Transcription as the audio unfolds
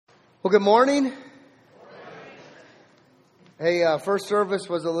Well, good morning. Hey, first service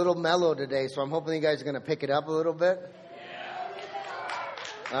was a little mellow today, so I'm hoping you guys are going to pick it up a little bit.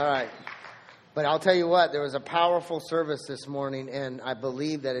 All right. But I'll tell you what, there was a powerful service this morning, and I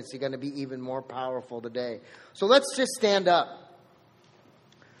believe that it's going to be even more powerful today. So let's just stand up.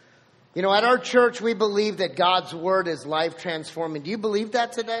 You know, at our church, we believe that God's Word is life transforming. Do you believe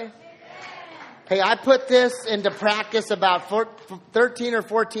that today? Hey, I put this into practice about 13 or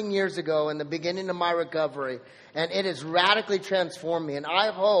 14 years ago in the beginning of my recovery, and it has radically transformed me. And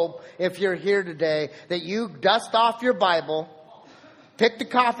I hope, if you're here today, that you dust off your Bible, pick the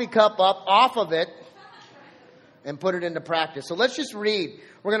coffee cup up off of it, and put it into practice. So let's just read.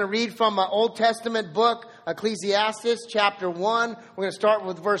 We're going to read from an Old Testament book, Ecclesiastes, chapter 1. We're going to start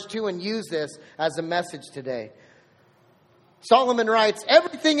with verse 2 and use this as a message today. Solomon writes,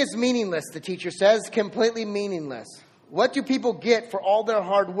 everything is meaningless, the teacher says, completely meaningless. What do people get for all their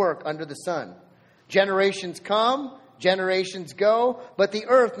hard work under the sun? Generations come, generations go, but the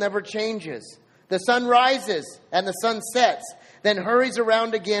earth never changes. The sun rises and the sun sets, then hurries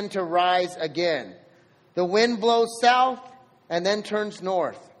around again to rise again. The wind blows south and then turns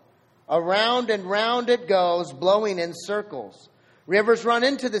north. Around and round it goes, blowing in circles. Rivers run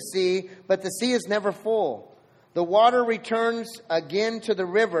into the sea, but the sea is never full. The water returns again to the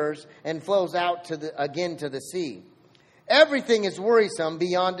rivers and flows out again to the sea. Everything is worrisome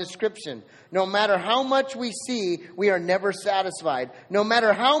beyond description. No matter how much we see, we are never satisfied. No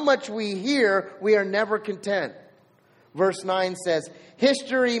matter how much we hear, we are never content. Verse 9 says,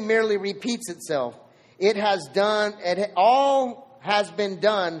 history merely repeats itself. All has been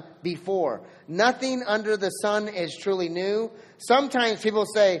done before. Nothing under the sun is truly new. Sometimes people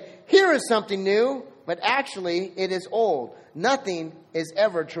say, here is something new. But actually, it is old. Nothing is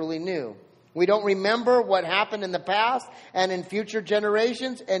ever truly new. We don't remember what happened in the past and in future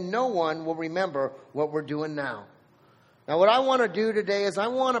generations, and no one will remember what we're doing now. Now, what I want to do today is I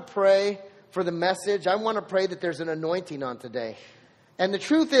want to pray for the message. I want to pray that there's an anointing on today. And the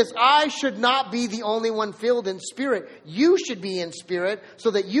truth is, I should not be the only one filled in spirit. You should be in spirit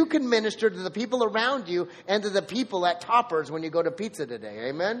so that you can minister to the people around you and to the people at Toppers when you go to pizza today.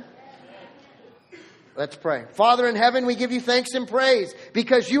 Amen? Let's pray. Father in heaven, we give you thanks and praise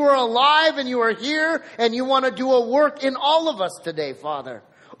because you are alive and you are here and you want to do a work in all of us today, Father.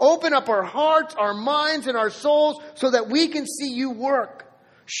 Open up our hearts, our minds, and our souls so that we can see you work.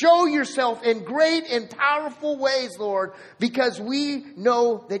 Show yourself in great and powerful ways, Lord, because we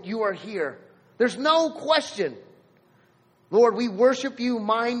know that you are here. There's no question. Lord, we worship you,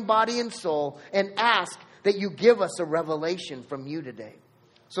 mind, body, and soul, and ask that you give us a revelation from you today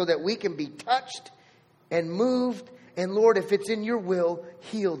so that we can be touched and moved, and Lord, if it's in your will,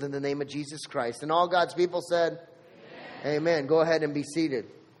 healed in the name of Jesus Christ. And all God's people said, Amen. Amen. Go ahead and be seated.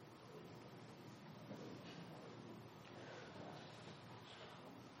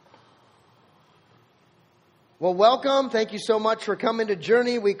 Well, welcome. Thank you so much for coming to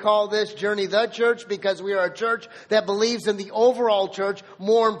Journey. We call this Journey the Church because we are a church that believes in the overall church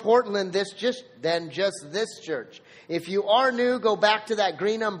more important than just this church. If you are new, go back to that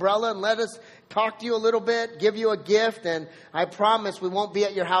green umbrella and let us talk to you a little bit, give you a gift, and I promise we won't be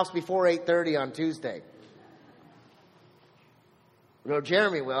at your house before 8:30 on Tuesday. No,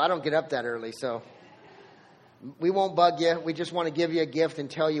 Jeremy will. I don't get up that early, so we won't bug you. We just want to give you a gift and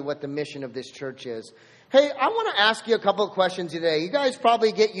tell you what the mission of this church is. Hey, I want to ask you a couple of questions today. You guys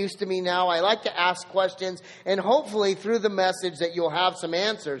probably get used to me now. I like to ask questions, and hopefully through the message that you'll have some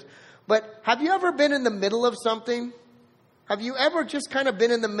answers. But have you ever been in the middle of something? Have you ever just kind of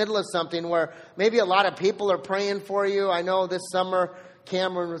been in the middle of something where maybe a lot of people are praying for you? I know this summer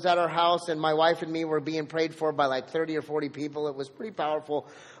Cameron was at our house and my wife and me were being prayed for by like 30 or 40 people. It was pretty powerful.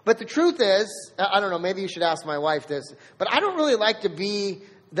 But the truth is, I don't know, maybe you should ask my wife this, but I don't really like to be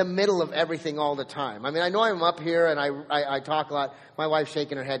the middle of everything all the time. I mean, I know I'm up here and I talk a lot. My wife's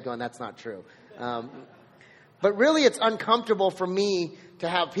shaking her head going, that's not true. But really it's uncomfortable for me to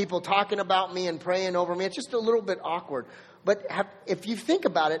have people talking about me and praying over me. It's just a little bit awkward. But if you think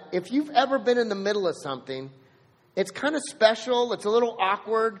about it, if you've ever been in the middle of something, it's kind of special. It's a little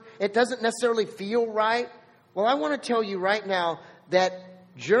awkward. It doesn't necessarily feel right. Well, I want to tell you right now that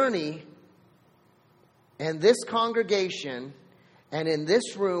Journey and this congregation and in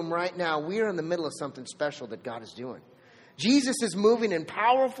this room right now, we are in the middle of something special that God is doing. Jesus is moving in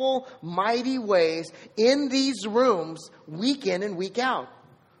powerful, mighty ways in these rooms week in and week out.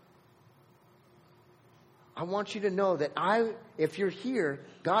 I want you to know that if you're here,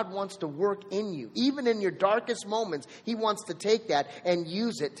 God wants to work in you. Even in your darkest moments, He wants to take that and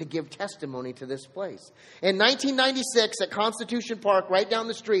use it to give testimony to this place. In 1996 at Constitution Park, right down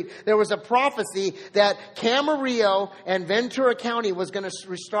the street, there was a prophecy that Camarillo and Ventura County was going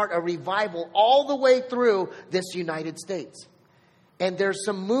to start a revival all the way through this United States. And there's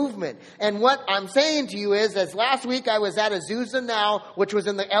some movement. And what I'm saying to you is, as last week I was at Azusa Now, which was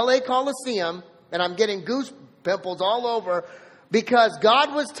in the LA Coliseum, and I'm getting goose pimples all over because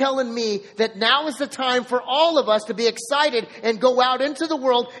God was telling me that now is the time for all of us to be excited and go out into the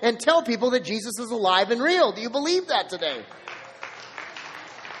world and tell people that Jesus is alive and real. Do you believe that today?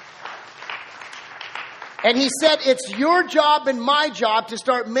 And He said, it's your job and my job to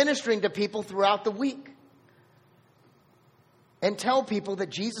start ministering to people throughout the week. And tell people that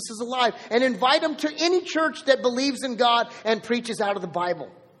Jesus is alive. And invite them to any church that believes in God and preaches out of the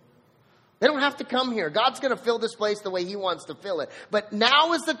Bible. They don't have to come here. God's going to fill this place the way He wants to fill it. But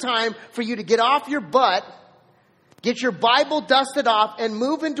now is the time for you to get off your butt, get your Bible dusted off, and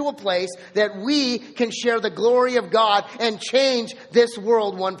move into a place that we can share the glory of God and change this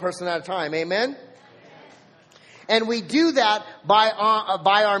world one person at a time. Amen? And we do that by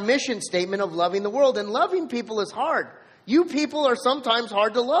our mission statement of loving the world. And loving people is hard. You people are sometimes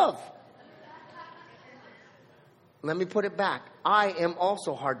hard to love. Let me put it back. I am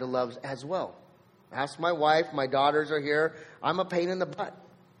also hard to love as well. Ask my wife. My daughters are here. I'm a pain in the butt.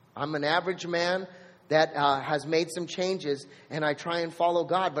 I'm an average man that has made some changes, and I try and follow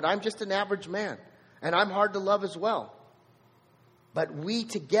God. But I'm just an average man, and I'm hard to love as well. But we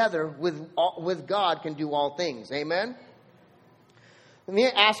together with God can do all things. Amen? Let me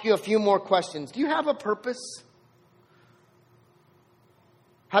ask you a few more questions. Do you have a purpose?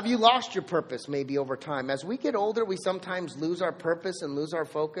 Have you lost your purpose maybe over time? As we get older, we sometimes lose our purpose and lose our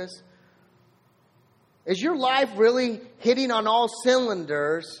focus. Is your life really hitting on all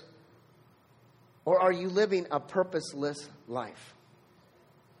cylinders, or are you living a purposeless life?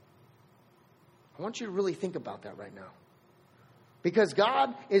 I want you to really think about that right now. Because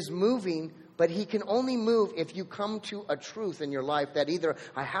God is moving, but He can only move if you come to a truth in your life that either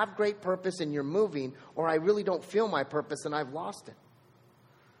I have great purpose and you're moving, or I really don't feel my purpose and I've lost it.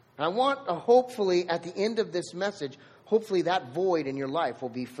 I want hopefully at the end of this message, hopefully that void in your life will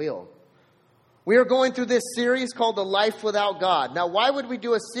be filled. We are going through this series called The Life Without God. Now, why would we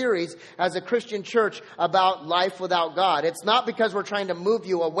do a series as a Christian church about life without God? It's not because we're trying to move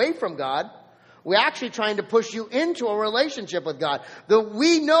you away from God. We're actually trying to push you into a relationship with God.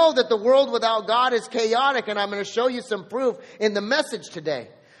 We know that the world without God is chaotic, and I'm going to show you some proof in the message today.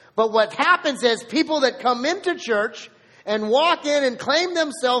 But what happens is people that come into church and walk in and claim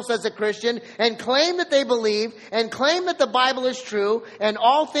themselves as a Christian and claim that they believe and claim that the Bible is true and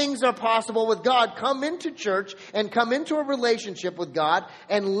all things are possible with God, come into church and come into a relationship with God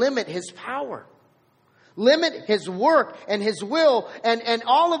and limit His power. Limit His work and His will. And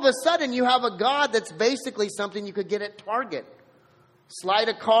all of a sudden you have a God that's basically something you could get at Target. Slide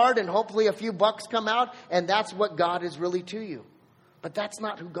a card and hopefully a few bucks come out, and that's what God is really to you. But that's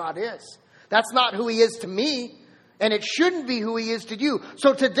not who God is. That's not who He is to me. And it shouldn't be who He is to you.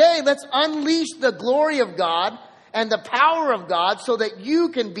 So today, let's unleash the glory of God and the power of God so that you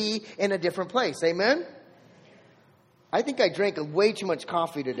can be in a different place. Amen? I think I drank way too much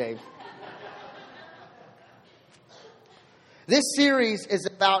coffee today. This series is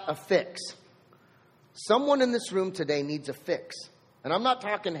about a fix. Someone in this room today needs a fix. And I'm not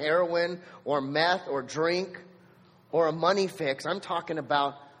talking heroin or meth or drink or a money fix. I'm talking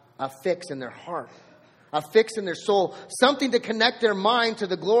about a fix in their heart. A fix in their soul, something to connect their mind to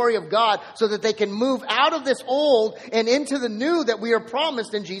the glory of God so that they can move out of this old and into the new that we are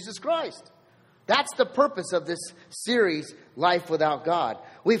promised in Jesus Christ. That's the purpose of this series, Life Without God.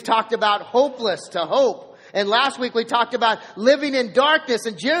 We've talked about hopeless to hope. And last week we talked about living in darkness.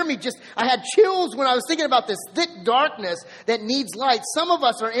 And Jeremy I had chills when I was thinking about this thick darkness that needs light. Some of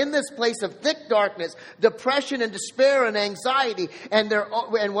us are in this place of thick darkness, depression and despair and anxiety. And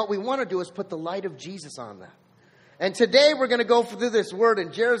what we want to do is put the light of Jesus on that. And today we're going to go through this word.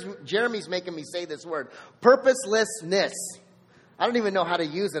 And Jeremy's making me say this word, purposelessness. I don't even know how to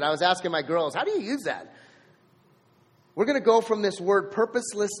use it. I was asking my girls, how do you use that? We're going to go from this word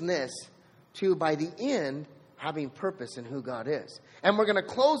purposelessness to, by the end, having purpose in who God is. And we're going to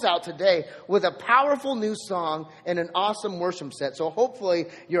close out today with a powerful new song and an awesome worship set. So hopefully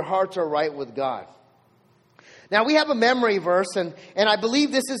your hearts are right with God. Now we have a memory verse, and I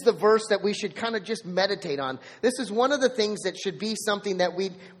believe this is the verse that we should kind of just meditate on. This is one of the things that should be something that we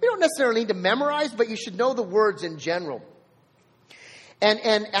don't necessarily need to memorize, but you should know the words in general. And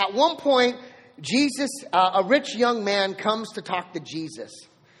at one point, a rich young man comes to talk to Jesus.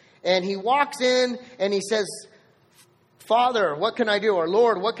 And he walks in and he says, Father, what can I do? Or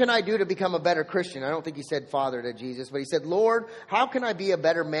Lord, what can I do to become a better Christian? I don't think he said Father to Jesus, but he said, Lord, how can I be a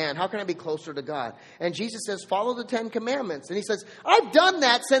better man? How can I be closer to God? And Jesus says, follow the 10 commandments. And he says, I've done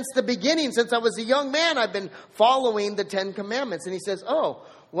that since the beginning. Since I was a young man, I've been following the 10 commandments. And he says, oh,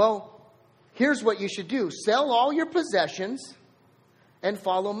 well, here's what you should do. Sell all your possessions and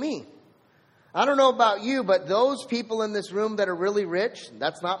follow me. I don't know about you, but those people in this room that are really rich,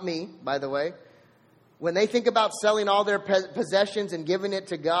 that's not me, by the way. When they think about selling all their possessions and giving it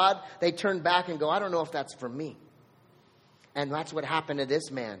to God, they turn back and go, I don't know if that's for me. And that's what happened to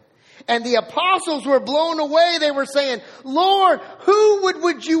this man. And the apostles were blown away. They were saying, Lord, who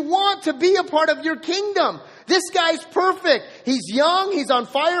would you want to be a part of your kingdom? This guy's perfect. He's young. He's on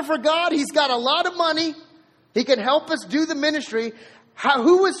fire for God. He's got a lot of money. He can help us do the ministry.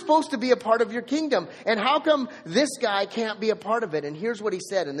 Who is supposed to be a part of your kingdom? And how come this guy can't be a part of it? And here's what he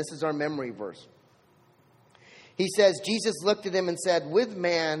said, and this is our memory verse. He says, Jesus looked at him and said, with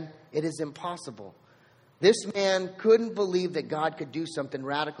man, it is impossible. This man couldn't believe that God could do something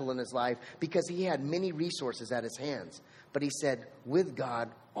radical in his life because he had many resources at his hands. But he said, with God,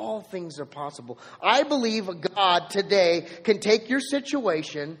 all things are possible. I believe God today can take your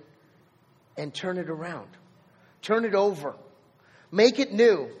situation and turn it around. Turn it over. Make it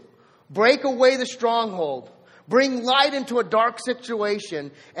new. Break away the stronghold. Bring light into a dark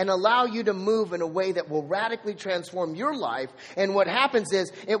situation and allow you to move in a way that will radically transform your life. And what happens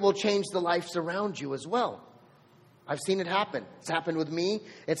is it will change the lives around you as well. I've seen it happen. It's happened with me.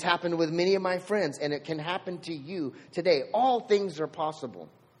 It's happened with many of my friends. And it can happen to you today. All things are possible.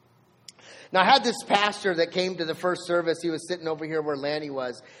 Now, I had this pastor that came to the first service. He was sitting over here where Lanny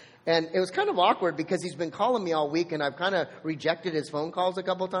was. And it was kind of awkward because he's been calling me all week. And I've kind of rejected his phone calls a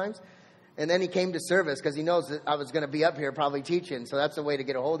couple times. And then he came to service because he knows that I was going to be up here probably teaching. So that's the way to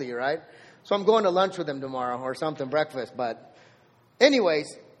get a hold of you, right? So I'm going to lunch with him tomorrow or something, breakfast. But anyways,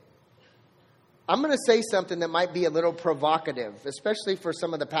 I'm going to say something that might be a little provocative, especially for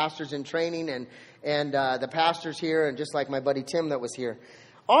some of the pastors in training and the pastors here and just like my buddy Tim that was here.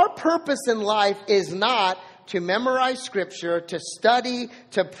 Our purpose in life is not to memorize scripture, to study,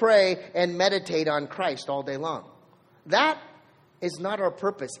 to pray, and meditate on Christ all day long. That is not our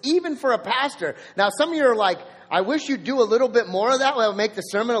purpose, even for a pastor. Now, some of you are like, I wish you'd do a little bit more of that. That would make the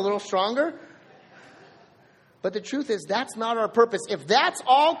sermon a little stronger. But the truth is, that's not our purpose. If that's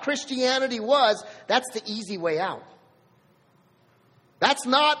all Christianity was, that's the easy way out. That's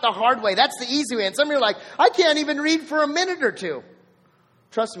not the hard way. That's the easy way. And some of you are like, I can't even read for a minute or two.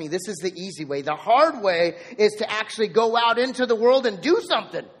 Trust me, this is the easy way. The hard way is to actually go out into the world and do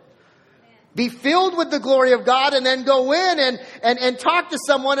something. Be filled with the glory of God and then go in and talk to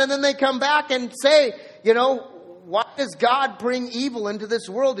someone and then they come back and say, you know, why does God bring evil into this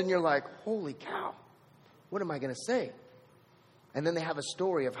world? And you're like, holy cow, what am I going to say? And then they have a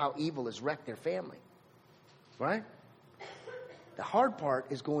story of how evil has wrecked their family. Right? The hard part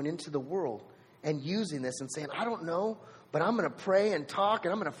is going into the world and using this and saying, I don't know, but I'm going to pray and talk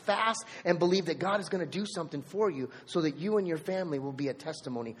and I'm going to fast and believe that God is going to do something for you so that you and your family will be a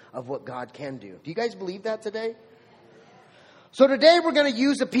testimony of what God can do. Do you guys believe that today? So today we're going to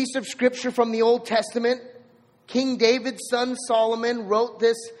use a piece of scripture from the Old Testament. King David's son Solomon wrote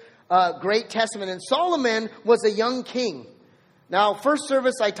this great testament. And Solomon was a young king. Now, first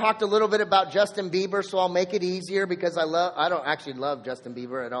service I talked a little bit about Justin Bieber, so I'll make it easier because I don't actually love Justin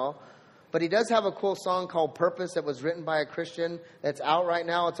Bieber at all. But he does have a cool song called Purpose that was written by a Christian that's out right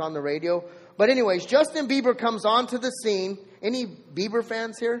now. It's on the radio. But anyways, Justin Bieber comes onto the scene. Any Bieber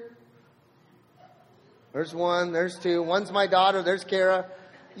fans here? There's one. There's two. One's my daughter. There's Kara.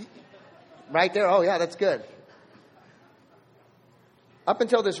 Right there. Oh, yeah, that's good. Up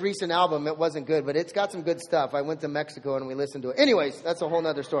until this recent album, it wasn't good. But it's got some good stuff. I went to Mexico and we listened to it. Anyways, that's a whole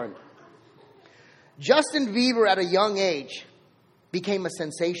nother story. Justin Bieber at a young age became a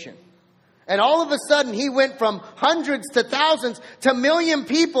sensation. And all of a sudden, he went from hundreds to thousands to a million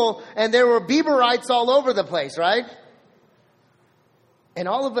people, and there were Bieberites all over the place, right? And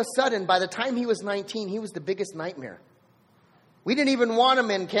all of a sudden, by the time he was 19, he was the biggest nightmare. We didn't even want him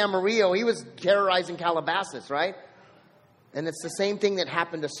in Camarillo. He was terrorizing Calabasas, right? And it's the same thing that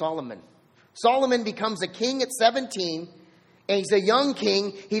happened to Solomon. Solomon becomes a king at 17, and he's a young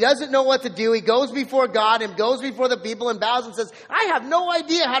king. He doesn't know what to do. He goes before God and goes before the people and bows and says, I have no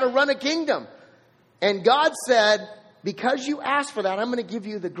idea how to run a kingdom. And God said, because you asked for that, I'm going to give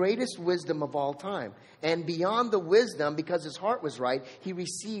you the greatest wisdom of all time. And beyond the wisdom, because his heart was right, he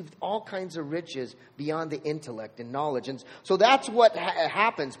received all kinds of riches beyond the intellect and knowledge. And so that's what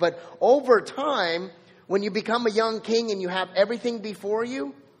happens. But over time, when you become a young king and you have everything before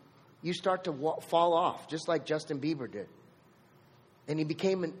you, you start to fall off, just like Justin Bieber did. And he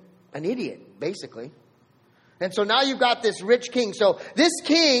became an idiot, basically. And so now you've got this rich king. So this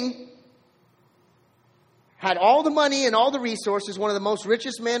king had all the money and all the resources, one of the most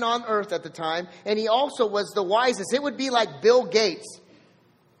richest men on earth at the time. And he also was the wisest. It would be like Bill Gates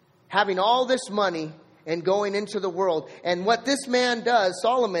having all this money and going into the world. And what this man does,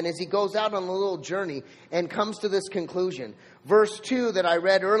 Solomon, is he goes out on a little journey and comes to this conclusion. Verse 2 that I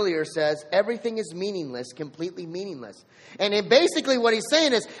read earlier says, everything is meaningless, completely meaningless. And basically what he's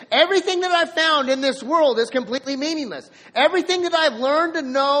saying is, everything that I've found in this world is completely meaningless. Everything that I've learned to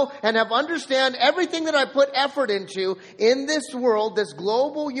know and have understand, everything that I put effort into in this world, this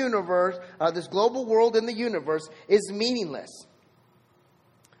global universe, this global world in the universe is meaningless.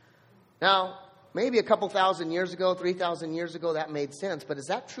 Now, maybe a couple thousand years ago, 3,000 years ago, that made sense. But is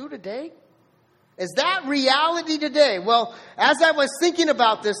that true today? Is that reality today? Well, as I was thinking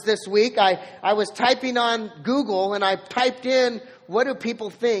about this week, I was typing on Google and I typed in, what do people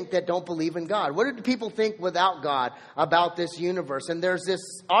think that don't believe in God? What do people think without God about this universe? And there's this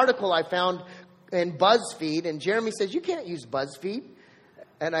article I found in BuzzFeed, and Jeremy says, you can't use BuzzFeed.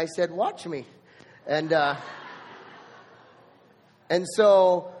 And I said, watch me. And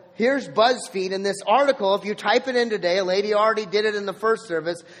so here's BuzzFeed. In this article, if you type it in today, a lady already did it in the first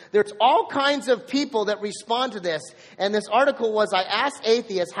service. There's all kinds of people that respond to this. And this article was, I asked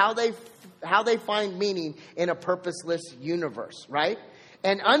atheists how they find meaning in a purposeless universe, right?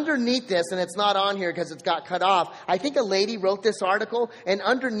 And underneath this, and it's not on here because it's got cut off, I think a lady wrote this article, and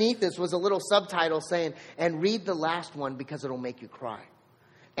underneath this was a little subtitle saying, and read the last one because it'll make you cry.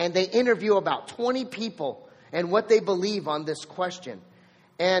 And they interview about 20 people and what they believe on this question.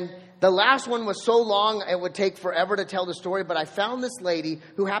 And the last one was so long, it would take forever to tell the story. But I found this lady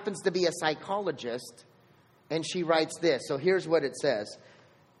who happens to be a psychologist. And she writes this. So here's what it says.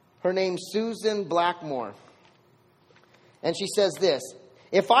 Her name's Susan Blackmore. And she says this.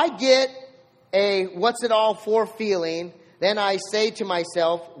 If I get a what's it all for feeling, then I say to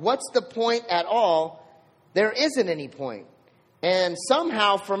myself, what's the point at all? There isn't any point. And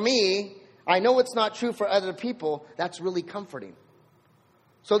somehow for me, I know it's not true for other people. That's really comforting.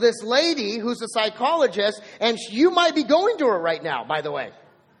 So this lady who's a psychologist, and you might be going to her right now, by the way,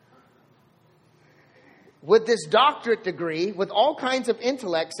 with this doctorate degree, with all kinds of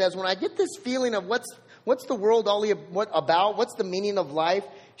intellect, says, when I get this feeling of what's the world all about, what's the meaning of life,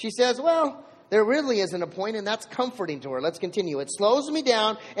 she says, well, there really isn't a point, and that's comforting to her. Let's continue. It slows me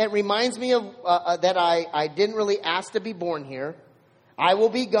down. It reminds me of that I didn't really ask to be born here. I will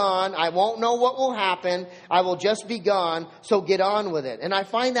be gone. I won't know what will happen. I will just be gone. So get on with it. And I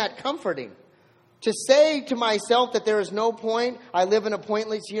find that comforting. To say to myself that there is no point, I live in a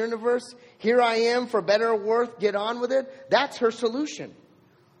pointless universe. Here I am, for better or worse, get on with it. That's her solution.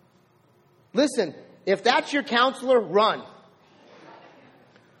 Listen, if that's your counselor, run.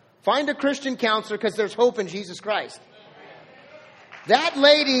 Find a Christian counselor because there's hope in Jesus Christ. That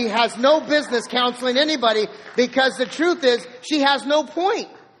lady has no business counseling anybody because the truth is she has no point.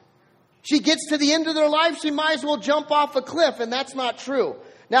 She gets to the end of their life, she might as well jump off a cliff, and that's not true.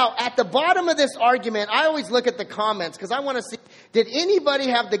 Now, at the bottom of this argument, I always look at the comments because I want to see, did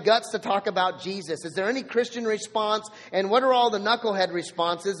anybody have the guts to talk about Jesus? Is there any Christian response? And what are all the knucklehead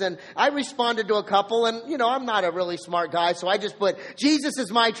responses? And I responded to a couple, and, I'm not a really smart guy, so I just put, Jesus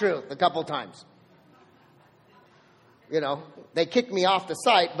is my truth a couple times. They kicked me off the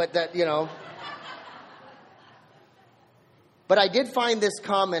site, but But I did find this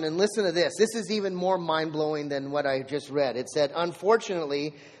comment, and listen to this. This is even more mind-blowing than what I just read. It said,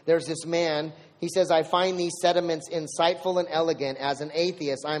 unfortunately, there's this man. He says, I find these sentiments insightful and elegant. As an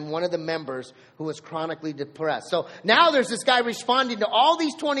atheist, I'm one of the members who is chronically depressed. So now there's this guy responding to all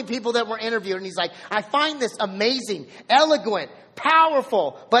these 20 people that were interviewed. And he's like, I find this amazing, eloquent,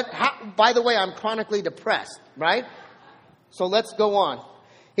 powerful. But by the way, I'm chronically depressed, right? So let's go on.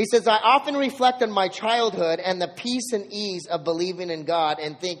 He says, I often reflect on my childhood and the peace and ease of believing in God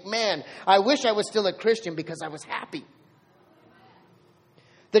and think, man, I wish I was still a Christian because I was happy.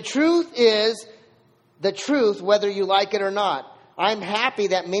 The truth is the truth, whether you like it or not. I'm happy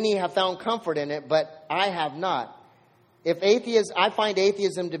that many have found comfort in it, but I have not. I find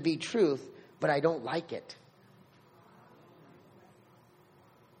atheism to be truth, but I don't like it.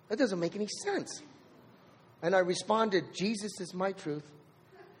 That doesn't make any sense. And I responded, Jesus is my truth.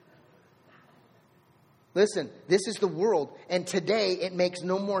 Listen, this is the world, and today it makes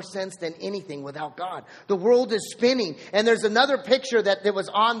no more sense than anything without God. The world is spinning, and there's another picture that was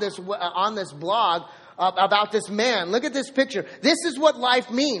on this blog about this man. Look at this picture. This is what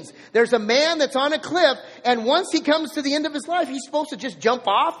life means. There's a man that's on a cliff, and once he comes to the end of his life, he's supposed to just jump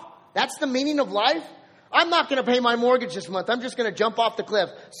off. That's the meaning of life. I'm not going to pay my mortgage this month. I'm just going to jump off the cliff.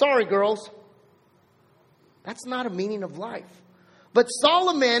 Sorry, girls. That's not a meaning of life. But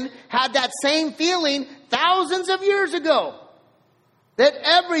Solomon had that same feeling thousands of years ago. That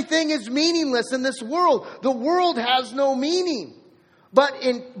everything is meaningless in this world. The world has no meaning. But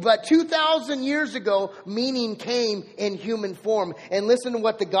 2,000 years ago, meaning came in human form. And listen to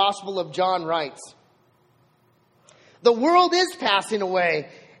what the Gospel of John writes. The world is passing away,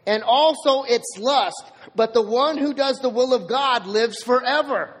 and also its lust. But the one who does the will of God lives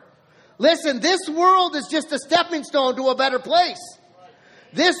forever. Listen, this world is just a stepping stone to a better place.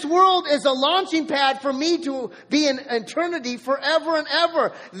 This world is a launching pad for me to be in eternity forever and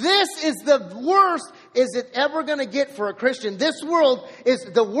ever. This is the worst is it ever going to get for a Christian. This world is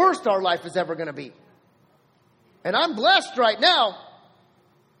the worst our life is ever going to be. And I'm blessed right now.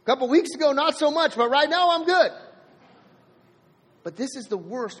 A couple weeks ago, not so much, but right now I'm good. But this is the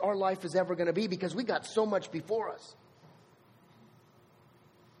worst our life is ever going to be because we got so much before us.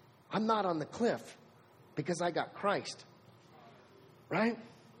 I'm not on the cliff because I got Christ. Right?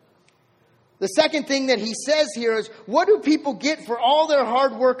 The second thing that he says here is, what do people get for all their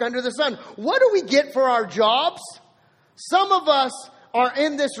hard work under the sun? What do we get for our jobs? Some of us are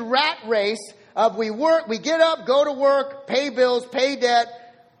in this rat race of we work, we get up, go to work, pay bills, pay debt,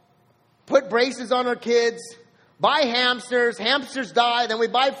 put braces on our kids, buy hamsters, hamsters die, then we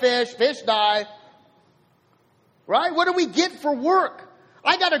buy fish, fish die. Right? What do we get for work?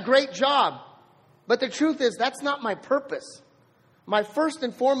 I got a great job. But the truth is, that's not my purpose. My first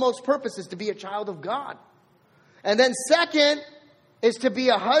and foremost purpose is to be a child of God. And then second is to be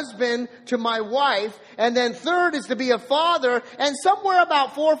a husband to my wife. And then third is to be a father. And somewhere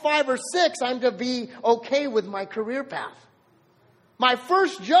about 4, 5, or 6, I'm to be okay with my career path. My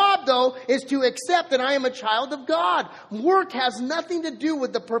first job, though, is to accept that I am a child of God. Work has nothing to do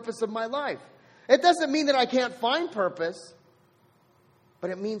with the purpose of my life. It doesn't mean that I can't find purpose, but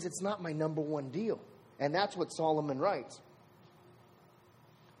it means it's not my number one deal. And that's what Solomon writes.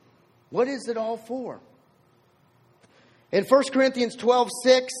 What is it all for? In 1 Corinthians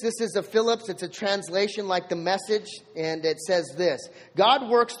 12:6, this is a Phillips. It's a translation like the Message. And it says this: God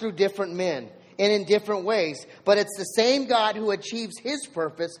works through different men and in different ways, but it's the same God who achieves his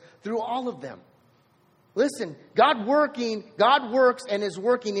purpose through all of them. Listen, God works and is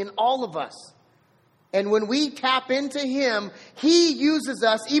working in all of us. And when we tap into him, he uses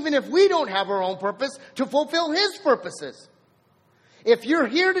us, even if we don't have our own purpose, to fulfill his purposes. If you're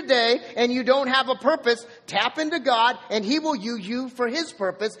here today and you don't have a purpose, tap into God and he will use you for his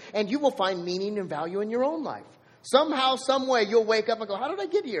purpose, and you will find meaning and value in your own life. Somehow, some way, you'll wake up and go, how did I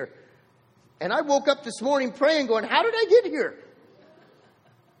get here? And I woke up this morning praying, going, how did I get here?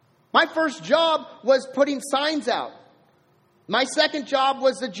 My first job was putting signs out. My second job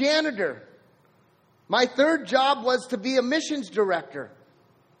was a janitor. My third job was to be a missions director.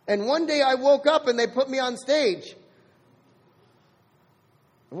 And one day I woke up and they put me on stage.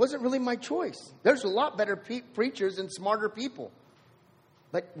 It wasn't really my choice. There's a lot better preachers and smarter people.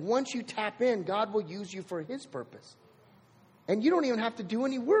 But once you tap in, God will use you for his purpose. And you don't even have to do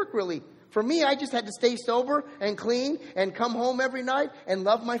any work, really. For me, I just had to stay sober and clean and come home every night and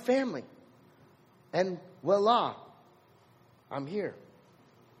love my family. And voila, I'm here.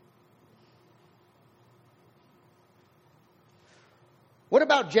 What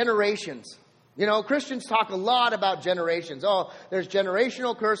about generations? You know, Christians talk a lot about generations. Oh, there's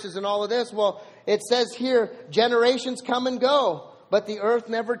generational curses and all of this. Well, it says here, generations come and go, but the earth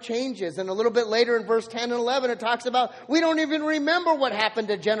never changes. And a little bit later in verse 10 and 11, it talks about we don't even remember what happened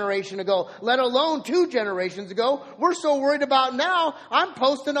a generation ago, let alone 2 generations ago. We're so worried about now, I'm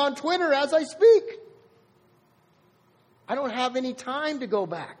posting on Twitter as I speak. I don't have any time to go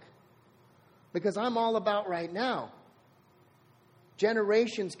back because I'm all about right now.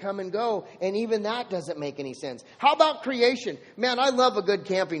 Generations come and go, and even that doesn't make any sense. How about creation? Man, I love a good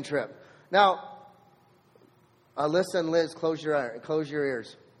camping trip. Now, Alyssa and Liz, close your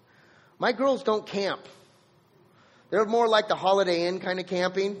ears. My girls don't camp. They're more like the Holiday Inn kind of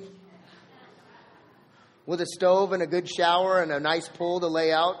camping, with a stove and a good shower and a nice pool to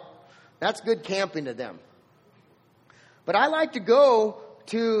lay out. That's good camping to them. But I like to go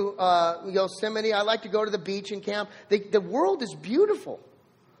to Yosemite. I like to go to the beach and camp. The world is beautiful.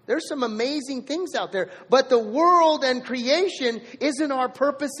 There's some amazing things out there. But the world and creation isn't our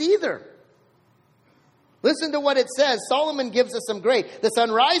purpose either. Listen to what it says. Solomon gives us some great. The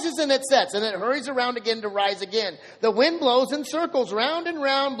sun rises and it sets, and it hurries around again to rise again. The wind blows in circles, round and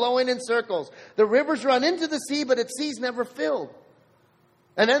round, blowing in circles. The rivers run into the sea, but its sea's never filled.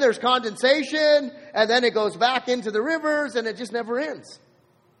 And then there's condensation, and then it goes back into the rivers, and it just never ends.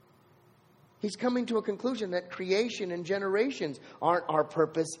 He's coming to a conclusion that creation and generations aren't our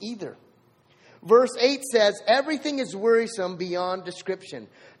purpose either. Verse 8 says, everything is wearisome beyond description.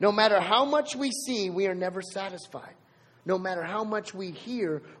 No matter how much we see, we are never satisfied. No matter how much we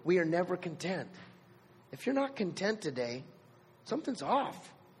hear, we are never content. If you're not content today, something's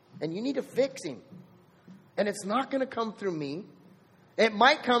off. And you need a fixing. And it's not going to come through me. It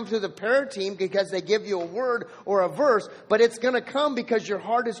might come through the prayer team because they give you a word or a verse. But it's going to come because your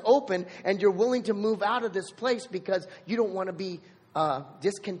heart is open and you're willing to move out of this place because you don't want to be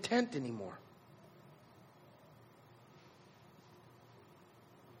discontent anymore.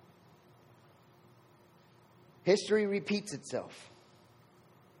 History repeats itself.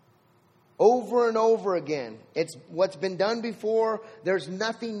 Over and over again. It's what's been done before. There's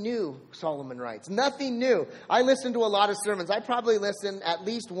nothing new, Solomon writes. Nothing new. I listen to a lot of sermons. I probably listen at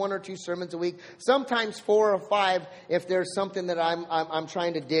least 1 or 2 sermons a week. Sometimes 4 or 5 if there's something that I'm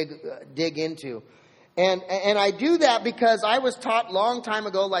trying to dig into. And I do that because I was taught long time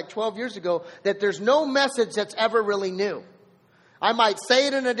ago, like 12 years ago, that there's no message that's ever really new. I might say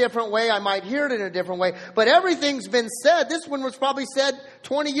it in a different way. I might hear it in a different way. But everything's been said. This one was probably said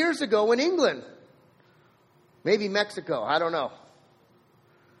 20 years ago in England. Maybe Mexico. I don't know.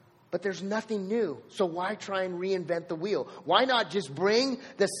 But there's nothing new. So why try and reinvent the wheel? Why not just bring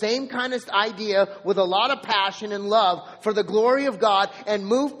the same kind of idea with a lot of passion and love for the glory of God and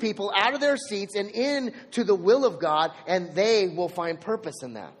move people out of their seats and into the will of God, and they will find purpose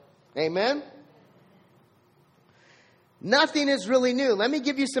in that. Amen? Nothing is really new. Let me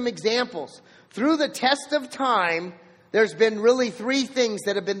give you some examples. Through the test of time, there's been really 3 things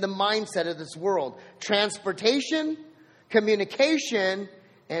that have been the mindset of this world. Transportation, communication,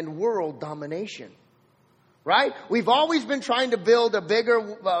 and world domination. Right? We've always been trying to build a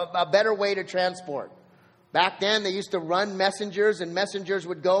better way to transport. Back then, they used to run messengers, and messengers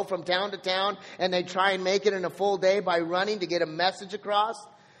would go from town to town, and they'd try and make it in a full day by running to get a message across.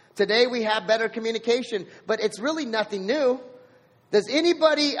 Today we have better communication, but it's really nothing new. Does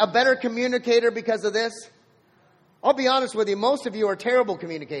anybody a better communicator because of this? I'll be honest with you, most of you are terrible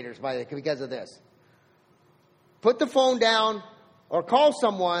communicators because of this. Put the phone down or call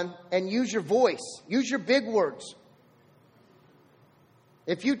someone and use your voice. Use your big words.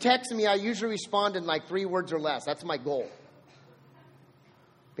 If you text me, I usually respond in like 3 words or less. That's my goal.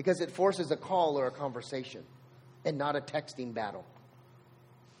 Because it forces a call or a conversation and not a texting battle.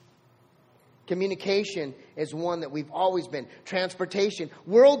 Communication is one that we've always been. Transportation.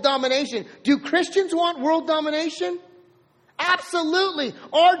 World domination. Do Christians want world domination? Absolutely.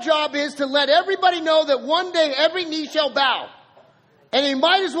 Our job is to let everybody know that one day every knee shall bow. And you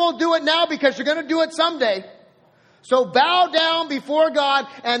might as well do it now because you're going to do it someday. So bow down before God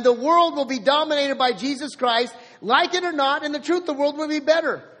and the world will be dominated by Jesus Christ. Like it or not, in the truth, the world will be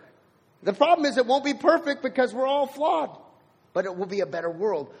better. The problem is it won't be perfect because we're all flawed. But it will be a better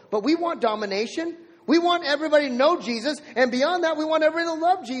world. But we want domination. We want everybody to know Jesus. And beyond that, we want everybody to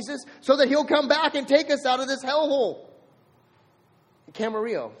love Jesus so that He'll come back and take us out of this hellhole.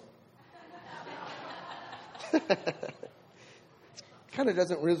 Camarillo. Kind of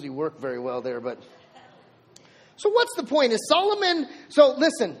doesn't really work very well there, but... So what's the point? Is Solomon... So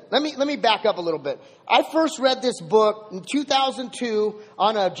listen, let me back up a little bit. I first read this book in 2002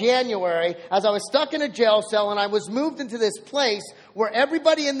 on a January as I was stuck in a jail cell, and I was moved into this place where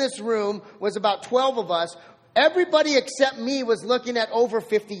everybody in this room was about 12 of us. Everybody except me was looking at over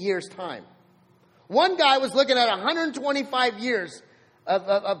 50 years' time. One guy was looking at 125 years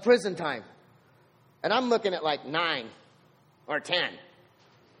of prison time. And I'm looking at like 9 or 10.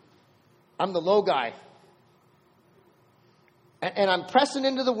 I'm the low guy. And I'm pressing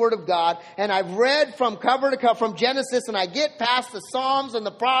into the Word of God. And I've read from cover to cover, from Genesis. And I get past the Psalms and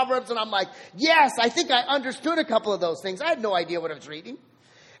the Proverbs. And I'm like, yes, I think I understood a couple of those things. I had no idea what I was reading.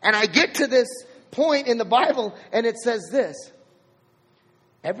 And I get to this point in the Bible. And it says this.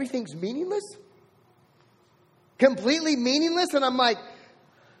 Everything's meaningless? Completely meaningless? And I'm like,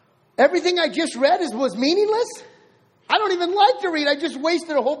 everything I just read was meaningless? I don't even like to read. I just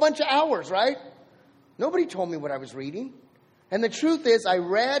wasted a whole bunch of hours, right? Nobody told me what I was reading. And the truth is, I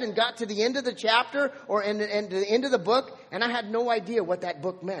read and got to the end of the chapter or to the end of the book, and I had no idea what that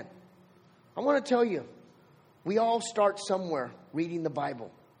book meant. I want to tell you, we all start somewhere reading the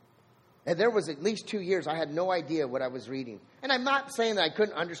Bible. And there was at least 2 years I had no idea what I was reading. And I'm not saying that I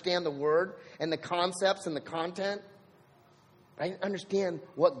couldn't understand the word and the concepts and the content. But I didn't understand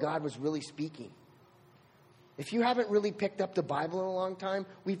what God was really speaking. If you haven't really picked up the Bible in a long time,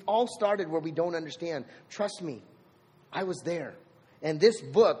 we've all started where we don't understand. Trust me, I was there. And this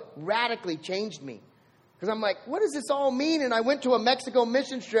book radically changed me. Because I'm like, what does this all mean? And I went to a Mexico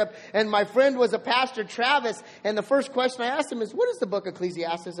mission trip, and my friend was a pastor, Travis. And the first question I asked him is, what is the book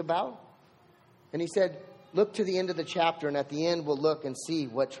Ecclesiastes about? And he said, look to the end of the chapter, and at the end we'll look and see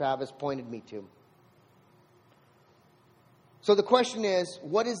what Travis pointed me to. So the question is,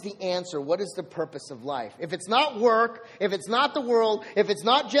 what is the answer? What is the purpose of life? If it's not work, if it's not the world, if it's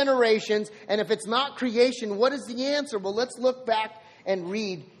not generations, and if it's not creation, what is the answer? Well, let's look back and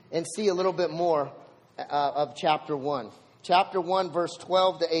read and see a little bit more of chapter 1. Chapter 1, verse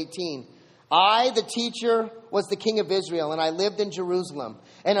 12 to 18. I, the teacher, was the king of Israel, and I lived in Jerusalem.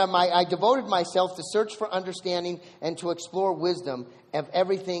 And I devoted myself to search for understanding and to explore wisdom of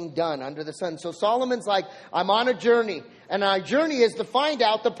everything done under the sun. So Solomon's like, I'm on a journey. And our journey is to find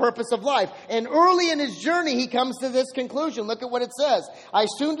out the purpose of life. And early in his journey, he comes to this conclusion. Look at what it says. I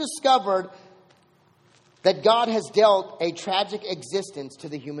soon discovered that God has dealt a tragic existence to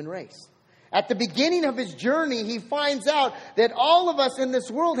the human race. At the beginning of his journey, he finds out that all of us in this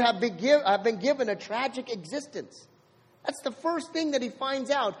world have been given a tragic existence. That's the first thing that he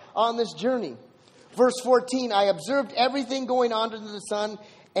finds out on this journey. Verse 14, I observed everything going on under the sun,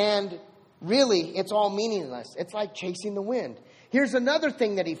 and really, it's all meaningless. It's like chasing the wind. Here's another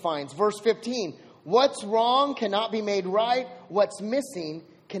thing that he finds. Verse 15, what's wrong cannot be made right. What's missing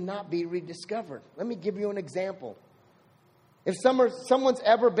cannot be rediscovered. Let me give you an example. If someone's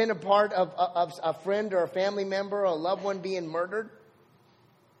ever been a part of a friend or a family member or a loved one being murdered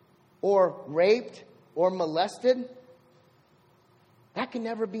or raped or molested, that can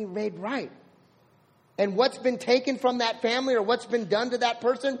never be made right. And what's been taken from that family or what's been done to that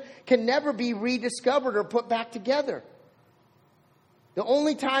person can never be rediscovered or put back together. The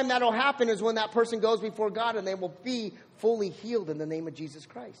only time that'll happen is when that person goes before God and they will be fully healed in the name of Jesus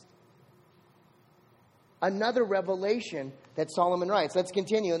Christ. Another revelation that Solomon writes. Let's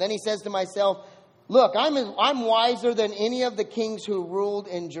continue. And then he says to myself, look, I'm wiser than any of the kings who ruled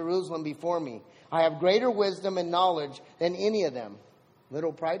in Jerusalem before me. I have greater wisdom and knowledge than any of them.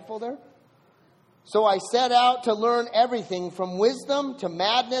 Little prideful there? So I set out to learn everything from wisdom to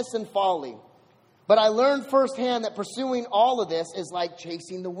madness and folly. But I learned firsthand that pursuing all of this is like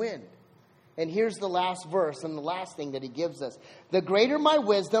chasing the wind. And here's the last verse and the last thing that he gives us. The greater my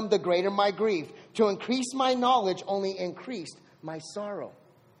wisdom, the greater my grief. To increase my knowledge only increased my sorrow.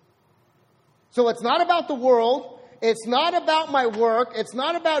 So it's not about the world. It's not about my work. It's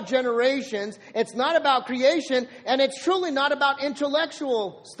not about generations. It's not about creation. And it's truly not about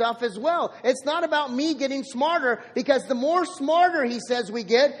intellectual stuff as well. It's not about me getting smarter, because the more smarter he says we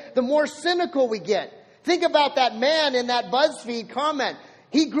get, the more cynical we get. Think about that man in that BuzzFeed comment.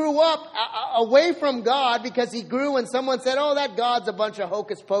 He grew up away from God because he grew and someone said, oh, that God's a bunch of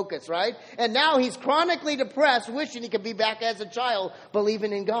hocus pocus, right? And now he's chronically depressed, wishing he could be back as a child,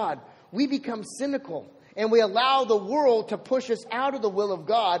 believing in God. We become cynical and we allow the world to push us out of the will of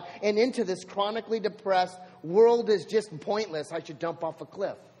God and into this chronically depressed world is just pointless. I should jump off a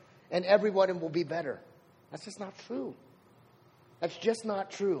cliff and everyone will be better. That's just not true. That's just not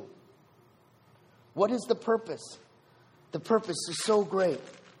true. What is the purpose? The purpose is so great.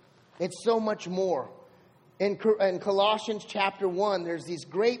 It's so much more. In Colossians chapter 1, there's this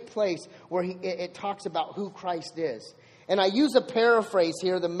great place where it talks about who Christ is. And I use a paraphrase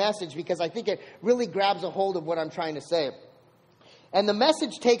here, the Message, because I think it really grabs a hold of what I'm trying to say. And the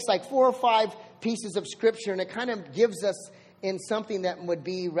Message takes like 4 or 5 pieces of scripture and it kind of gives us in something that would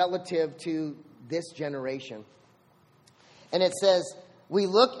be relative to this generation. And it says, we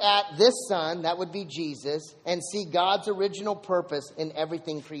look at this Son, that would be Jesus, and see God's original purpose in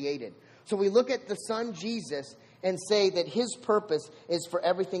everything created. So we look at the Son, Jesus, and say that his purpose is for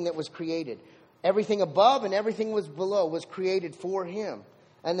everything that was created. Everything above and everything was below was created for him.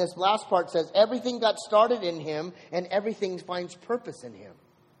 And this last part says, everything got started in him, and everything finds purpose in him.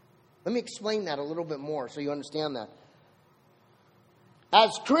 Let me explain that a little bit more so you understand that.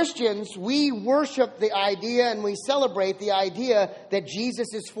 As Christians, we worship the idea and we celebrate the idea that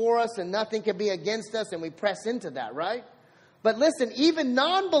Jesus is for us and nothing can be against us, and we press into that, right? But listen, even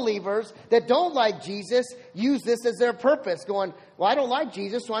non-believers that don't like Jesus use this as their purpose, going, well, I don't like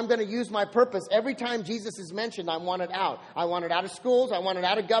Jesus, so I'm going to use my purpose. Every time Jesus is mentioned, I want it out. I want it out of schools. I want it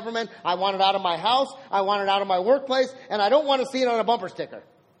out of government. I want it out of my house. I want it out of my workplace. And I don't want to see it on a bumper sticker.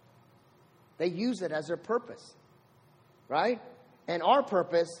 They use it as their purpose, right? And our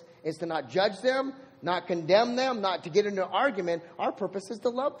purpose is to not judge them, not condemn them, not to get into an argument. Our purpose is to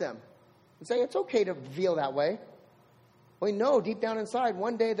love them and say it's okay to feel that way. We know deep down inside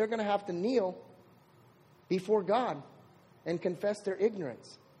one day they're going to have to kneel before God and confess their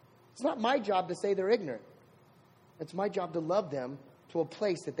ignorance. It's not my job to say they're ignorant. It's my job to love them to a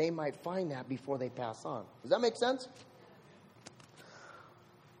place that they might find that before they pass on. Does that make sense?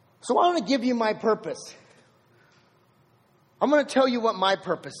 So I want to give you my purpose. I'm going to tell you what my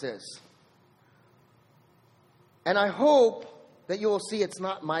purpose is. And I hope that you will see it's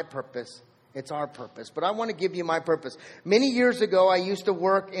not my purpose. It's our purpose. But I want to give you my purpose. Many years ago, I used to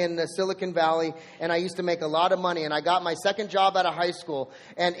work in the Silicon Valley, and I used to make a lot of money. And I got my second job out of high school.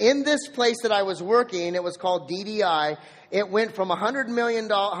 And in this place that I was working, it was called DDI. It went from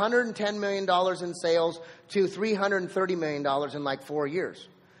 $110 million in sales to $330 million in like 4 years.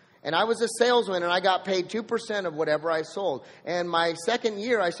 And I was a salesman, and I got paid 2% of whatever I sold. And my second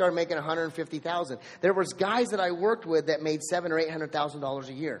year, I started making $150,000. There was guys that I worked with that made $700,000 or $800,000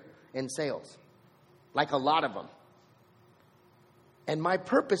 a year in sales, like a lot of them. And my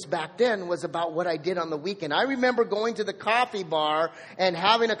purpose back then was about what I did on the weekend. I remember going to the coffee bar and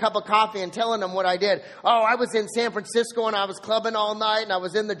having a cup of coffee and telling them what I did. Oh, I was in San Francisco and I was clubbing all night, and I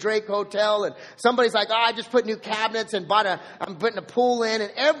was in the Drake Hotel, and somebody's like, I just put new cabinets and I'm putting a pool in.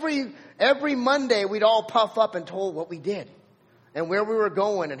 And every Monday we'd all puff up and told what we did and where we were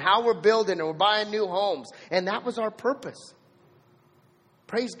going and how we're building and we're buying new homes. And that was our purpose.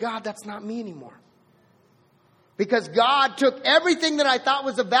 Praise God, that's not me anymore. Because God took everything that I thought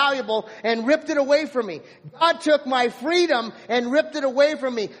was valuable and ripped it away from me. God took my freedom and ripped it away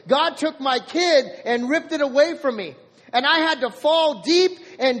from me. God took my kid and ripped it away from me. And I had to fall deep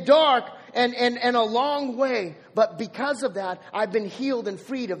and dark and a long way. But because of that, I've been healed and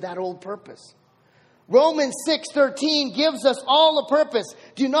freed of that old purpose. Romans 6:13 gives us all a purpose.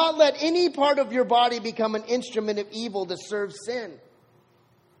 Do not let any part of your body become an instrument of evil to serve sin.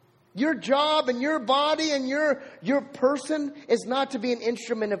 Your job and your body and your person is not to be an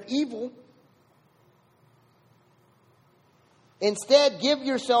instrument of evil. Instead, give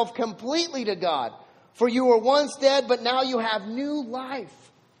yourself completely to God. For you were once dead, but now you have new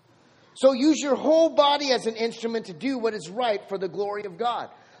life. So use your whole body as an instrument to do what is right for the glory of God.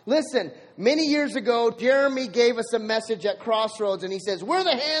 Listen, many years ago, Jeremy gave us a message at Crossroads, and he says, we're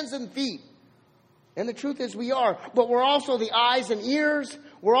the hands and feet. And the truth is we are. But we're also the eyes and ears.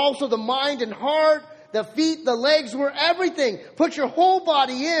 We're also the mind and heart, the feet, the legs. We're everything. Put your whole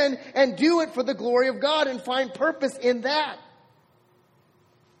body in and do it for the glory of God and find purpose in that.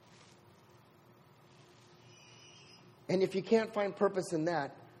 And if you can't find purpose in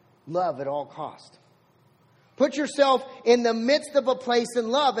that, love at all cost. Put yourself in the midst of a place in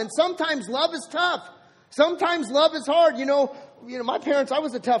love. And sometimes love is tough. Sometimes love is hard. You know, my parents, I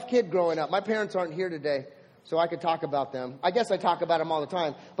was a tough kid growing up. My parents aren't here today, so I could talk about them. I guess I talk about them all the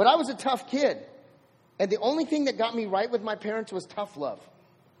time. But I was a tough kid. And the only thing that got me right with my parents was tough love.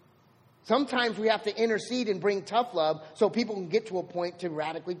 Sometimes we have to intercede and bring tough love so people can get to a point to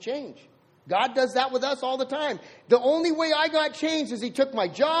radically change. God does that with us all the time. The only way I got changed is He took my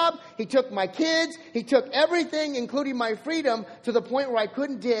job, He took my kids, He took everything, including my freedom, to the point where I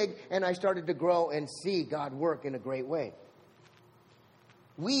couldn't dig, and I started to grow and see God work in a great way.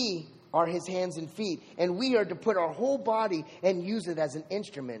 We are His hands and feet, and we are to put our whole body and use it as an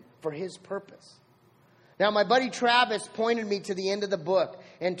instrument for His purpose. Now, my buddy Travis pointed me to the end of the book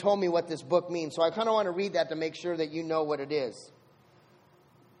and told me what this book means. So I kind of want to read that to make sure that you know what it is.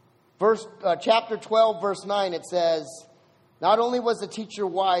 Chapter 12, verse 9, it says, not only was the teacher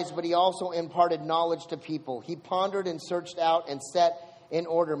wise, but he also imparted knowledge to people. He pondered and searched out and set in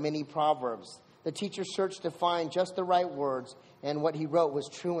order many proverbs. The teacher searched to find just the right words, and what he wrote was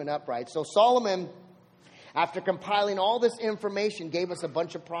true and upright. So Solomon, after compiling all this information, gave us a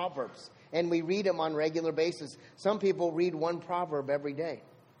bunch of proverbs. And we read them on a regular basis. Some people read one proverb every day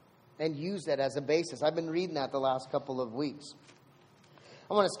and use that as a basis. I've been reading that the last couple of weeks.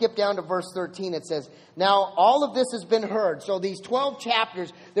 I want to skip down to verse 13. It says, now all of this has been heard. So these 12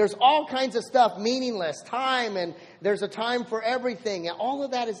 chapters, there's all kinds of stuff, meaningless, time, and there's a time for everything. And all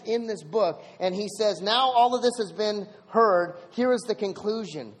of that is in this book. And he says, now all of this has been heard. Here is the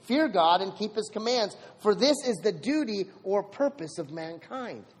conclusion. Fear God and keep His commands, for this is the duty or purpose of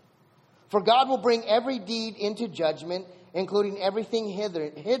mankind. For God will bring every deed into judgment, including everything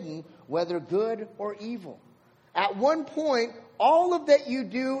hidden, whether good or evil. At one point, all of that you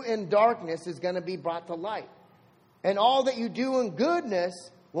do in darkness is going to be brought to light. And all that you do in goodness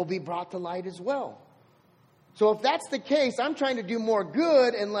will be brought to light as well. So if that's the case, I'm trying to do more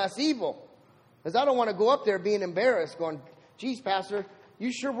good and less evil. Because I don't want to go up there being embarrassed, going, geez, Pastor,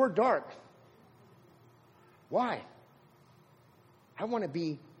 You sure were dark. Why? I want to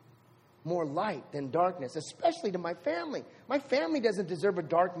be more light than darkness, especially to my family. My family doesn't deserve a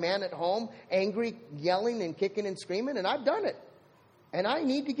dark man at home, angry, yelling and kicking and screaming, and I've done it. And I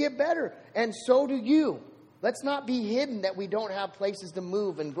need to get better, and so do you. Let's not be hidden that we don't have places to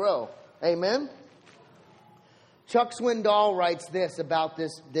move and grow. Amen? Chuck Swindoll writes this about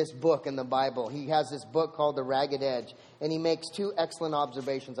this book in the Bible. He has this book called The Ragged Edge, and he makes two excellent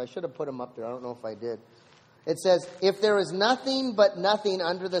observations. I should have put them up there. I don't know if I did. It says, if there is nothing but nothing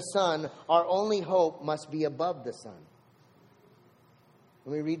under the sun, our only hope must be above the sun.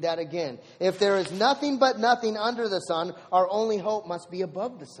 Let me read that again. If there is nothing but nothing under the sun, our only hope must be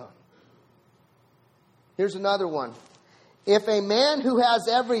above the sun. Here's another one. If a man who has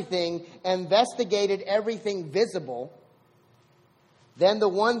everything investigated everything visible, then the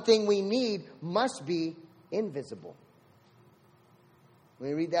one thing we need must be invisible. Let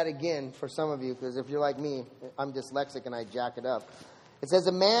me read that again for some of you, because if you're like me, I'm dyslexic and I jack it up. It says,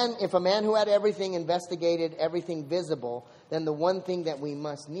 if a man who had everything investigated everything visible, then the one thing that we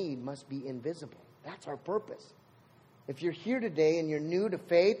must need must be invisible. That's our purpose. If you're here today and you're new to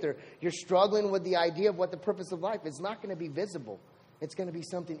faith, or you're struggling with the idea of what the purpose of life is, it's not going to be visible. It's going to be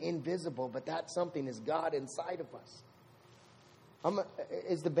something invisible, but that something is God inside of us.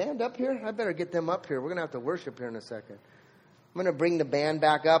 Is the band up here? I better get them up here. We're going to have to worship here in a second. I'm going to bring the band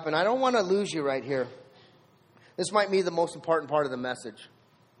back up, and I don't want to lose you right here. This might be the most important part of the message.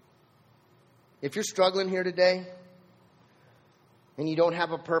 If you're struggling here today and you don't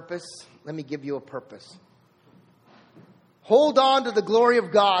have a purpose, let me give you a purpose. Hold on to the glory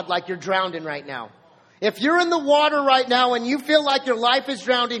of God like you're drowning right now. If you're in the water right now and you feel like your life is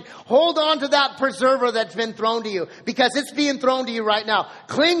drowning, hold on to that preserver that's been thrown to you, because it's being thrown to you right now.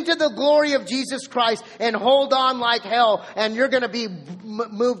 Cling to the glory of Jesus Christ and hold on like hell, and you're going to be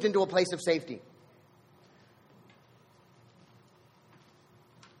moved into a place of safety.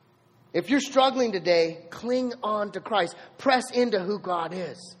 If you're struggling today, cling on to Christ. Press into who God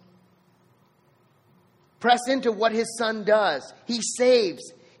is. Press into what His Son does. He saves,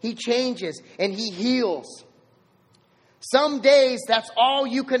 He changes, and He heals. Some days, that's all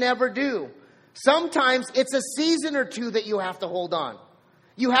you can ever do. Sometimes it's a season or two that you have to hold on.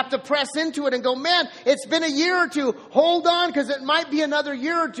 You have to press into it and go, man, it's been a year or two. Hold on, because it might be another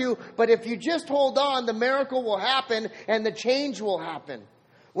year or two. But if you just hold on, the miracle will happen and the change will happen.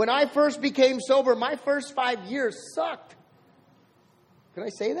 When I first became sober, my first 5 years sucked. Can I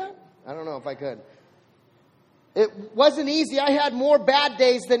say that? I don't know if I could. It wasn't easy. I had more bad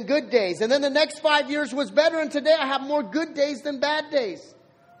days than good days. And then the next 5 years was better. And today I have more good days than bad days.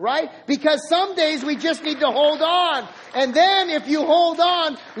 Right? Because some days we just need to hold on. And then if you hold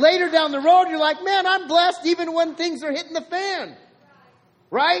on, later down the road, you're like, man, I'm blessed even when things are hitting the fan.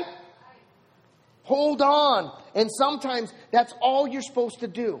 Right? Hold on. And sometimes that's all you're supposed to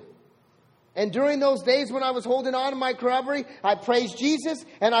do. And during those days when I was holding on to my recovery, I praised Jesus,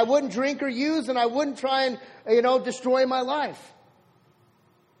 and I wouldn't drink or use, and I wouldn't try and, destroy my life.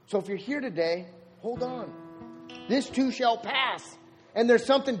 So if you're here today, hold on. This too shall pass. And there's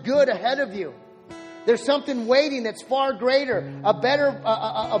something good ahead of you. There's something waiting that's far greater,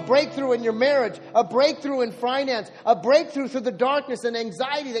 a breakthrough in your marriage, a breakthrough in finance, a breakthrough through the darkness and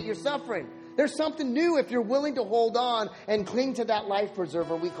anxiety that you're suffering. There's something new if you're willing to hold on and cling to that life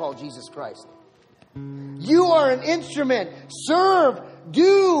preserver we call Jesus Christ. You are an instrument. Serve,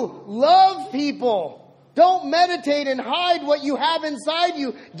 do, love people. Don't meditate and hide what you have inside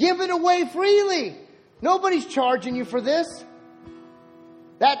you. Give it away freely. Nobody's charging you for this.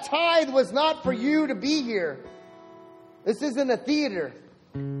 That tithe was not for you to be here. This isn't a theater.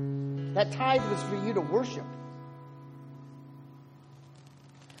 That tithe was for you to worship.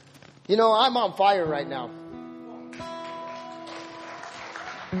 I'm on fire right now.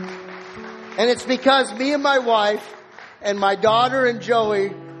 And it's because me and my wife and my daughter and Joey,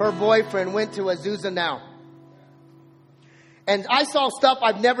 her boyfriend, went to Azusa Now. And I saw stuff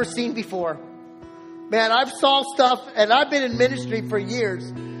I've never seen before. Man, I've saw stuff, and I've been in ministry for years.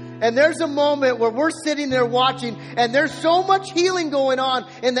 And there's a moment where we're sitting there watching, and there's so much healing going on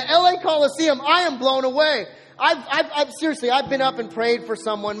in the LA Coliseum. I am blown away. I've been up and prayed for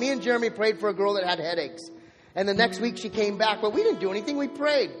someone. Me and Jeremy prayed for a girl that had headaches. And the next week she came back, but we didn't do anything. We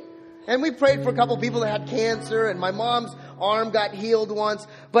prayed. And we prayed for a couple people that had cancer, and my mom's arm got healed once.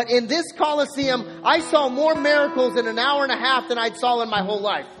 But in this Coliseum, I saw more miracles in an hour and a half than I'd saw in my whole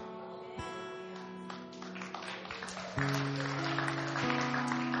life.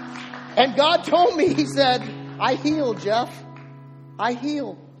 And God told me, He said, I heal, Jeff. I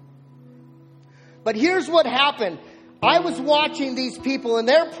heal. But here's what happened. I was watching these people, and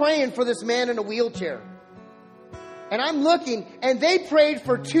they're praying for this man in a wheelchair. And I'm looking, and they prayed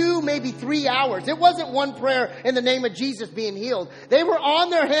for 2, maybe 3 hours. It wasn't one prayer in the name of Jesus being healed. They were on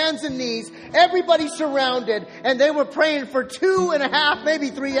their hands and knees, everybody surrounded, and they were praying for 2.5,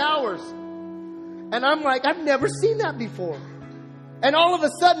 maybe 3 hours. And I'm like, I've never seen that before. And all of a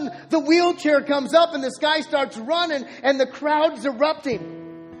sudden, the wheelchair comes up, and this guy starts running, and the crowd's erupting.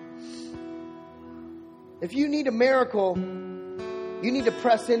 If you need a miracle, you need to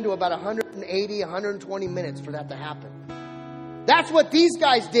press into about 180, 120 minutes for that to happen. That's what these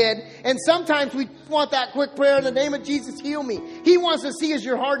guys did. And sometimes we want that quick prayer in the name of Jesus, heal me. He wants to see is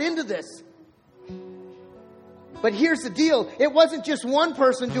your heart into this. But here's the deal. It wasn't just one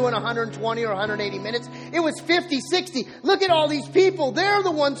person doing 120 or 180 minutes. It was 50, 60. Look at all these people. They're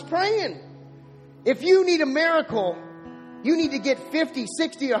the ones praying. If you need a miracle, you need to get 50,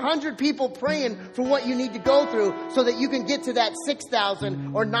 60, 100 people praying for what you need to go through so that you can get to that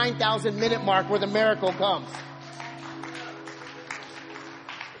 6,000 or 9,000 minute mark where the miracle comes.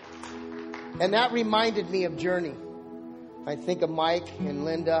 And that reminded me of Journey. I think of Mike and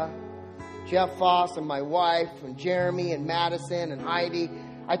Linda, Jeff Foss and my wife, and Jeremy and Madison and Heidi.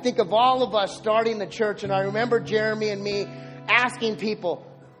 I think of all of us starting the church, and I remember Jeremy and me asking people,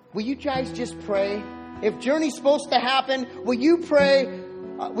 will you guys just pray? If Journey's supposed to happen, will you pray?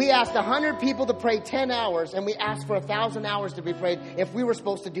 We asked 100 people to pray 10 hours, and we asked for 1,000 hours to be prayed if we were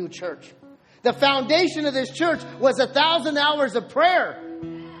supposed to do church. The foundation of this church was 1,000 hours of prayer.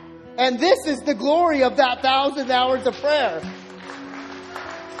 And this is the glory of that 1,000 hours of prayer.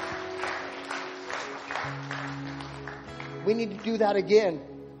 We need to do that again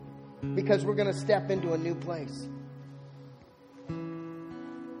because we're going to step into a new place.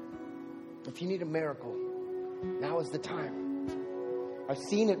 If you need a miracle, now is the time. I've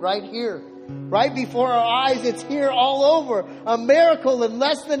seen it right here. Right before our eyes, it's here all over. A miracle in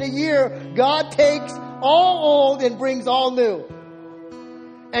less than a year. God takes all old and brings all new.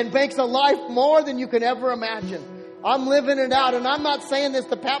 And makes a life more than you can ever imagine. I'm living it out, and I'm not saying this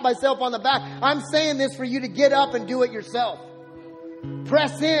to pat myself on the back. I'm saying this for you to get up and do it yourself.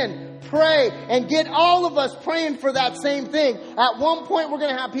 Press in, pray, and get all of us praying for that same thing. At one point, we're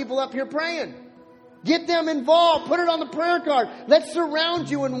going to have people up here praying. Get them involved. Put it on the prayer card. Let's surround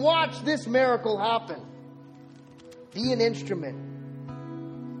you and watch this miracle happen. Be an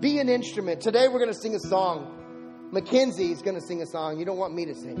instrument. Be an instrument. Today, we're going to sing a song. Mackenzie's going to sing a song. You don't want me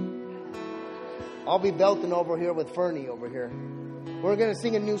to sing. I'll be belting over here with Fernie over here. We're going to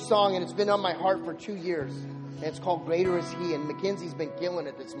sing a new song, and it's been on my heart for 2 years. And it's called Greater Is He, and Mackenzie's been killing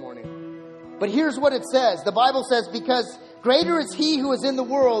it this morning. But here's what it says. The Bible says, because greater is He who is in the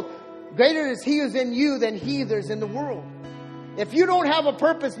world, greater is He who is in you than he that is in the world. If you don't have a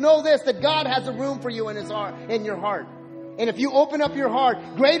purpose, know this, that God has a room for you in His heart, in your heart. And if you open up your heart,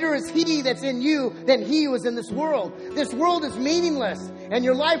 greater is He that's in you than he who is in this world. This world is meaningless. And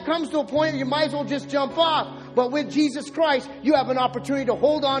your life comes to a point where you might as well just jump off. But with Jesus Christ, you have an opportunity to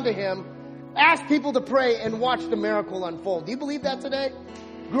hold on to Him, ask people to pray, and watch the miracle unfold. Do you believe that today?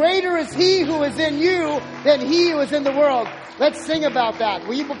 Greater is He who is in you than he who is in the world. Let's sing about that.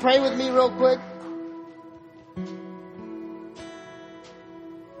 Will you pray with me real quick?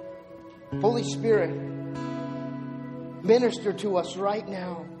 Holy Spirit, minister to us right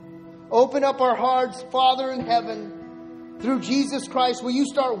now. Open up our hearts, Father in heaven. Through Jesus Christ, will you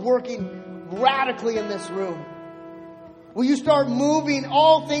start working radically in this room? Will you start moving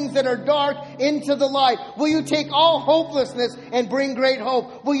all things that are dark into the light? Will you take all hopelessness and bring great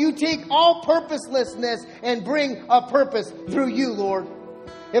hope? Will you take all purposelessness and bring a purpose through you, Lord?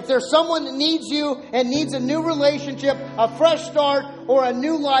 If there's someone that needs you and needs a new relationship, a fresh start, or a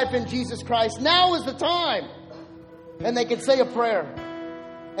new life in Jesus Christ, now is the time. And they can say a prayer.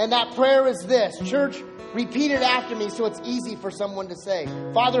 And that prayer is this. Church, repeat it after me so it's easy for someone to say.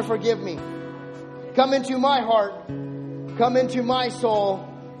 Father, forgive me. Come into my heart. Come into my soul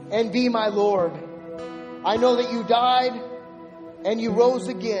and be my Lord. I know that you died and you rose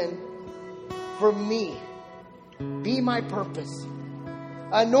again for me. Be my purpose.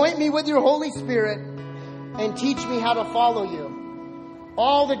 Anoint me with your Holy Spirit and teach me how to follow you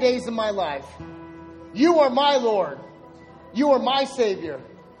all the days of my life. You are my Lord. You are my Savior.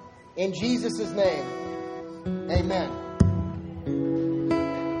 In Jesus' name, amen.